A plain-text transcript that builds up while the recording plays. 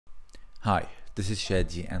Hi, this is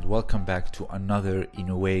Shadi and welcome back to another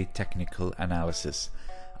Inoue technical analysis.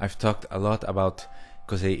 I've talked a lot about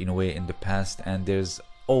Kosei Inoue in the past, and there's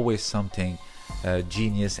always something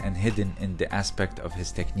genius and hidden in the aspect of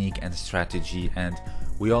his technique and strategy, and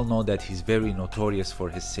we all know that he's very notorious for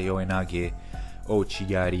his Seoi-nage,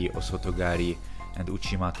 Ouchigari, Osotogari, and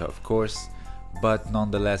Uchimata of course, but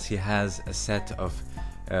nonetheless he has a set of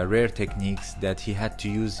rare techniques that he had to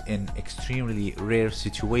use in extremely rare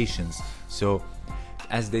situations. So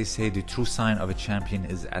as they say, the true sign of a champion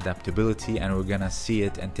is adaptability, and we're gonna see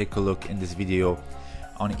it and take a look in this video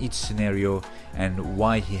on each scenario and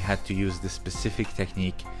why he had to use this specific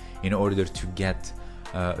technique in order to get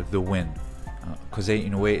the win. Kosei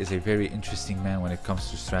Inoue is a very interesting man when it comes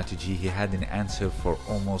to strategy. He had an answer for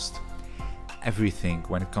almost everything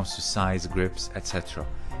when it comes to size, grips, etc.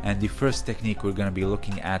 And the first technique we're going to be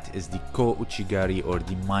looking at is the Ko Uchigari, or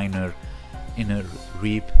the minor inner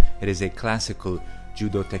reap. It is a classical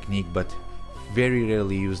judo technique but very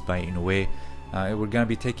rarely used by Inoue. We're going to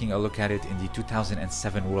be taking a look at it in the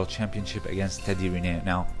 2007 World Championship against Teddy Riner.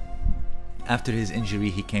 Now, after his injury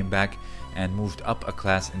he came back and moved up a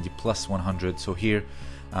class in the plus 100, so here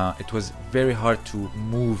it was very hard to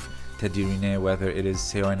move Teddy Riner, whether it is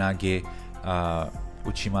Seoi-nage,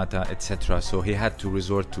 Uchimata, etc. So he had to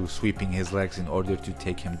resort to sweeping his legs in order to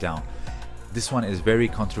take him down. This one is very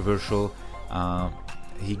controversial.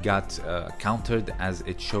 He got countered, as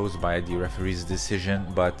it shows, by the referee's decision,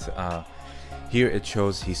 but here it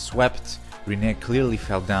shows he swept, Rene clearly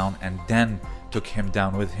fell down, and then took him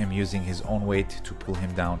down with him using his own weight to pull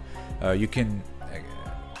him down. You can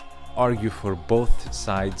argue for both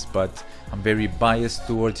sides, but I'm very biased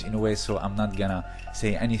towards Inoue, so I'm not gonna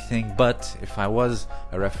say anything. But if I was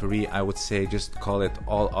a referee, I would say just call it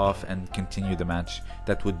all off and continue the match.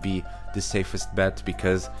 That would be the safest bet,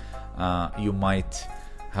 because you might,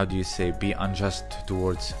 be unjust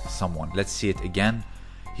towards someone. Let's see it again.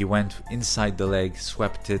 He went inside the leg,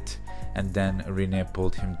 swept it, and then Rene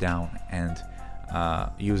pulled him down and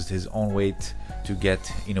used his own weight to get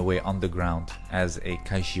Inoue on the ground as a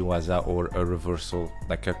kaishi waza, or a reversal,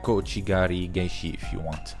 like a kochigari geishi if you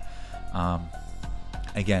want.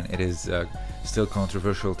 Again, it is still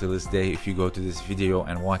controversial to this day. If you go to this video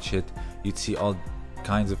and watch it, you'd see all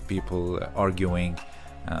kinds of people arguing,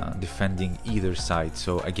 defending either side.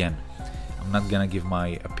 So again, I'm not gonna give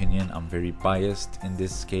my opinion. I'm very biased in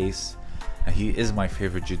this case. He is my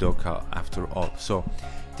favorite judoka after all. So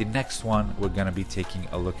the next one we're gonna be taking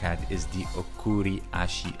a look at is the Okuri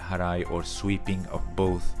Ashi Harai, or sweeping of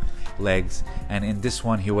both legs. And in this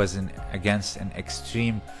one he was against an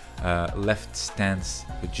extreme left stance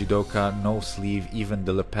judoka, no sleeve. Even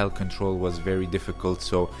the lapel control was very difficult,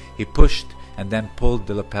 so he pushed and then pulled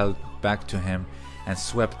the lapel back to him and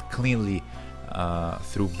swept cleanly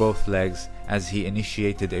through both legs as he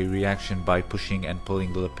initiated a reaction by pushing and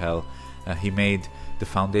pulling the lapel. He made the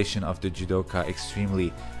foundation of the judoka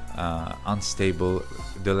extremely unstable,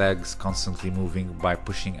 the legs constantly moving by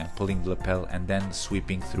pushing and pulling the lapel and then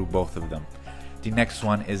sweeping through both of them. The next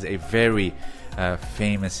one is a very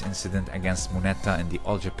famous incident against Muneta in the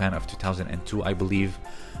All Japan of 2002, I believe.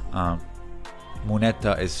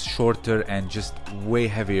 Muneta is shorter and just way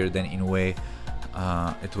heavier than Inoue.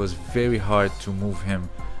 It was very hard to move him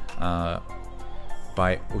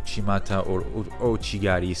by Uchimata or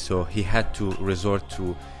Ouchigari, so he had to resort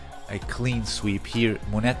to a clean sweep. Here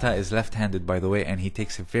Muneta is left-handed, by the way, and he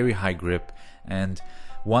takes a very high grip, and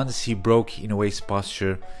once he broke Inoue's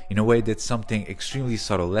posture, Inoue did something extremely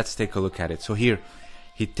subtle. Let's take a look at it. So here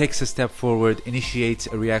he takes a step forward, initiates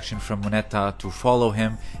a reaction from Muneta to follow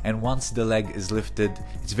him, and once the leg is lifted,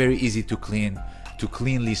 it's very easy to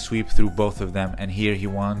cleanly sweep through both of them. And here he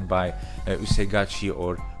won by usegachi,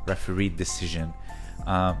 or referee decision.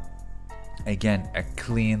 Again, a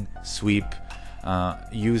clean sweep,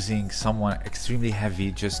 using someone extremely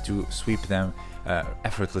heavy just to sweep them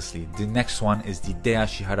effortlessly. The next one is the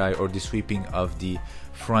Deashi Harai, or the sweeping of the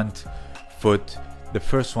front foot. The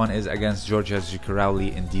first one is against Georgia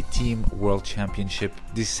Zicarauli in the Team World Championship.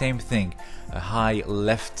 The same thing, a high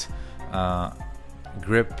left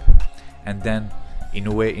grip, and then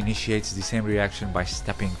Inoue initiates the same reaction by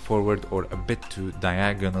stepping forward or a bit too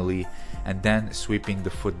diagonally and then sweeping the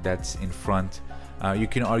foot that's in front. You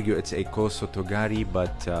can argue it's a Kosotogari,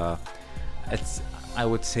 but I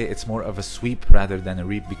would say it's more of a sweep rather than a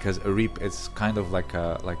reap, because a reap is kind of like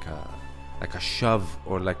a shove,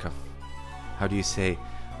 or like a,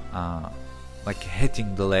 like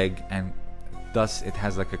hitting the leg, and thus it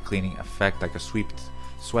has like a cleaning effect, like a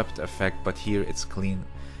swept effect, but here it's clean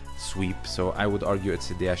sweep. So I would argue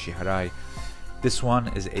it's a Deashi Harai. This one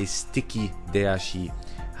is a sticky Deashi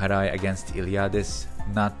Harai against Iliadis,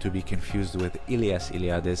 not to be confused with Ilias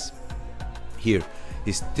Iliadis. Here,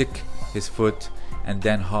 he stick his foot and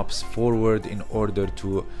then hops forward in order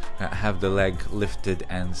to have the leg lifted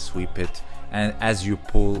and sweep it, and as you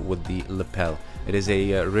pull with the lapel. It is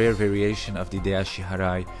a rare variation of the Dayashi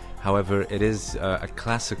Harai. However, it is a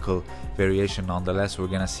classical variation nonetheless.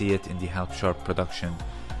 We're gonna see it in the Halp Sharp production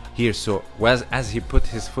here. So as he put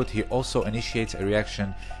his foot, he also initiates a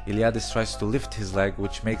reaction. Iliadis tries to lift his leg,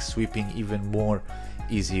 which makes sweeping even more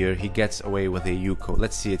easier. He gets away with a Yuko.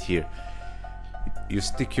 Let's see it here. You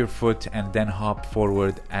stick your foot and then hop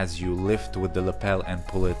forward as you lift with the lapel and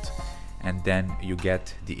pull it, and then you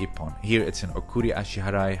get the Ippon. Here it's an Okuri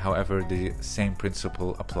Ashiharai, however the same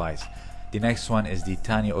principle applies. The next one is the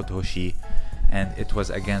Tani Otoshi, and it was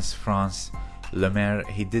against France Lemaire.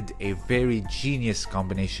 He did a very genius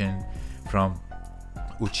combination from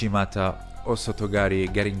Uchimata,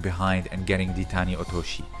 Osotogari, getting behind and getting the Tani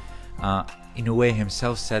Otoshi. Inoue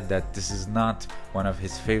himself said that this is not one of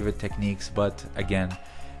his favorite techniques, but again,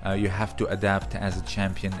 you have to adapt as a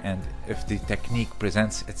champion, and if the technique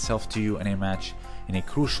presents itself to you in a match, in a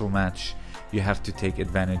crucial match, you have to take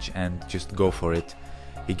advantage and just go for it.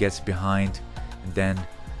 He gets behind, and then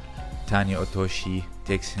Tani Otoshi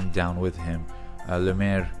takes him down with him.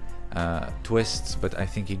 Lemaire twists, but I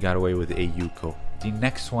think he got away with a Yuko. The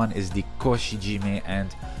next one is the Koshijime,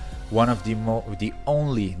 and one of the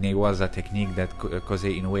only Newaza technique that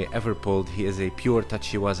Kosei Inoue ever pulled. He is a pure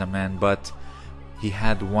Tachiwaza man, but he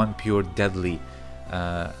had one pure deadly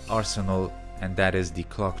arsenal, and that is the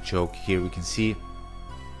clock choke. Here we can see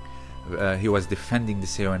he was defending the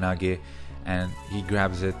Seoinage, and he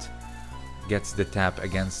grabs it, gets the tap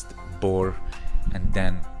against Bor, and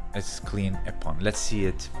then it's clean Ippon. Let's see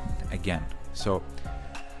it again. So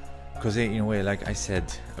Kosei Inoue, like I said,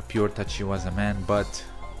 a pure Tachiwaza man, but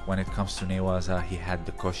when it comes to Newaza, he had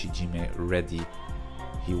the Koshijime ready.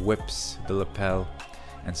 He whips the lapel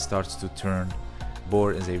and starts to turn.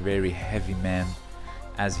 Bor is a very heavy man.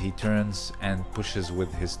 As he turns and pushes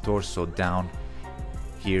with his torso down,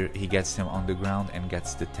 here he gets him on the ground and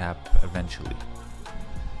gets the tap eventually.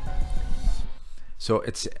 So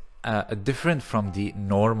it's different from the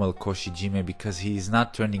normal Koshijime because he's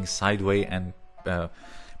not turning sideways and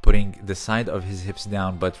putting the side of his hips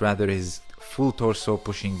down, but rather his full torso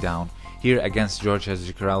pushing down. Here against Georgia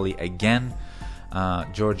Jikarali again,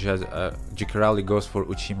 Georgia Jikarali goes for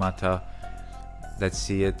Uchimata. Let's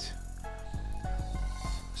see it.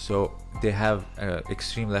 So they have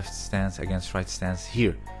extreme left stance against right stance.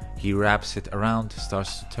 Here he wraps it around,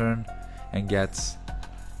 starts to turn, and gets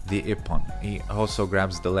the Ippon. He also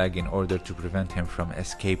grabs the leg in order to prevent him from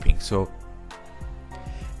escaping. So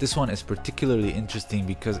this one is particularly interesting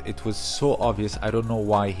because it was so obvious. I don't know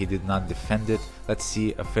why he did not defend it. Let's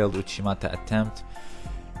see a failed Uchimata attempt.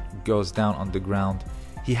 Goes down on the ground.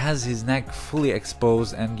 He has his neck fully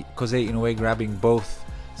exposed, and Kosei Inoue grabbing both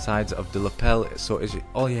sides of the lapel, so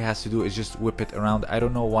all he has to do is just whip it around. I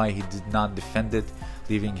don't know why he did not defend it,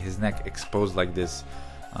 leaving his neck exposed like this,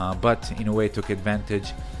 but Inoue took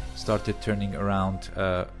advantage, started turning around,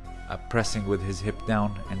 pressing with his hip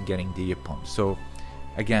down and getting the Ippon. So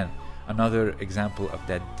again, another example of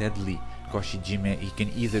that deadly Koshijime. He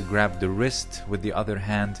can either grab the wrist with the other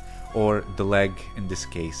hand or the leg in this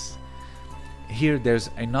case. Here there's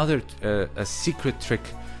another a secret trick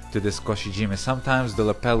to this Koshijime. Sometimes the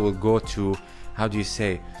lapel will go to, how do you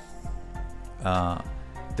say,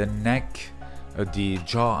 the neck, the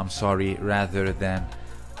jaw, I'm sorry, rather than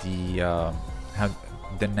the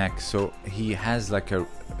neck. So he has like a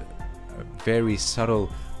very subtle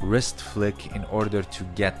wrist flick in order to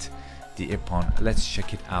get the Ippon. Let's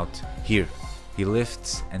check it out. Here he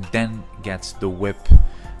lifts and then gets the whip.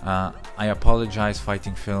 I apologize,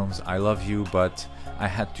 Fighting Films, I love you, but I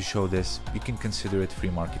had to show this. You can consider it free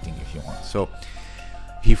marketing if you want. So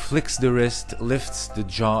he flicks the wrist, lifts the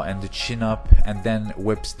jaw and the chin up, and then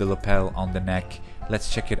whips the lapel on the neck.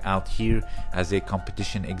 Let's check it out here as a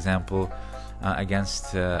competition example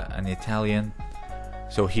against an Italian.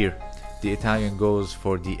 So here the Italian goes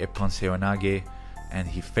for the Ippon Seoinage and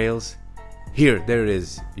he fails. Here, there it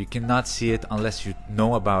is. You cannot see it unless you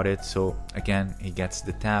know about it. So again, he gets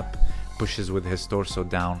the tap, pushes with his torso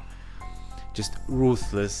down. Just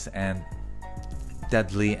ruthless and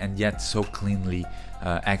deadly, and yet so cleanly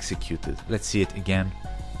executed. Let's see it again.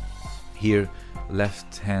 Here,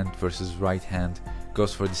 left hand versus right hand.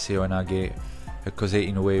 Goes for the Seoinage.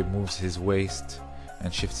 Kosei Inoue moves his waist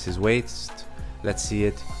and shifts his waist. Let's see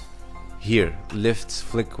it. Here, lifts,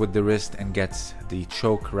 flick with the wrist and gets the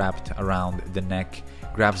choke wrapped around the neck,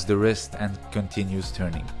 grabs the wrist and continues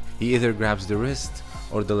turning. He either grabs the wrist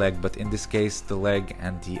or the leg, but in this case the leg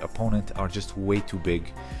and the opponent are just way too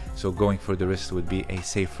big, so going for the wrist would be a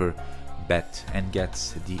safer bet and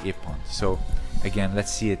gets the ippon. So again,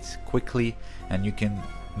 let's see it quickly, and you can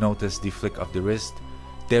notice the flick of the wrist.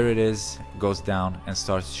 There it is, goes down and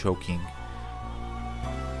starts choking.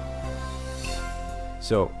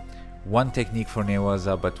 So one technique for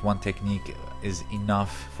Newaza, but one technique is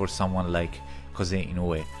enough for someone like Kosei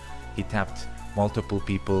Inoue. He tapped multiple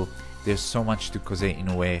people. There's so much to Kosei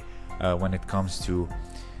Inoue when it comes to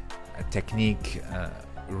technique,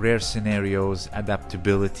 rare scenarios,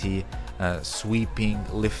 adaptability, sweeping,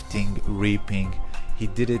 lifting, reaping. He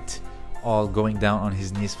did it all, going down on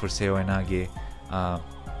his knees for Seoinage.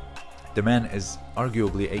 The man is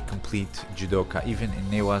arguably a complete judoka. Even in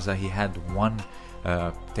Newaza, he had one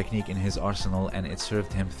technique in his arsenal, and it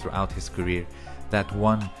served him throughout his career. That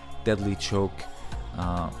one deadly choke.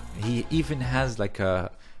 He even has like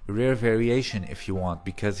a rare variation if you want,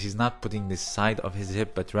 because he's not putting the side of his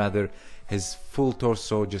hip, but rather his full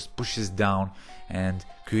torso just pushes down and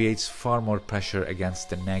creates far more pressure against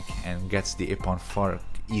the neck and gets the ippon far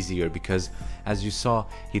easier, because as you saw,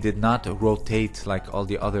 he did not rotate like all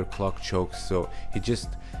the other clock chokes, so he just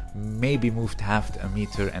maybe moved half a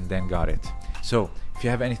meter and then got it. So if you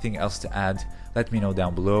have anything else to add, let me know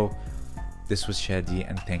down below. This was Shadi,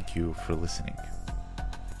 and thank you for listening.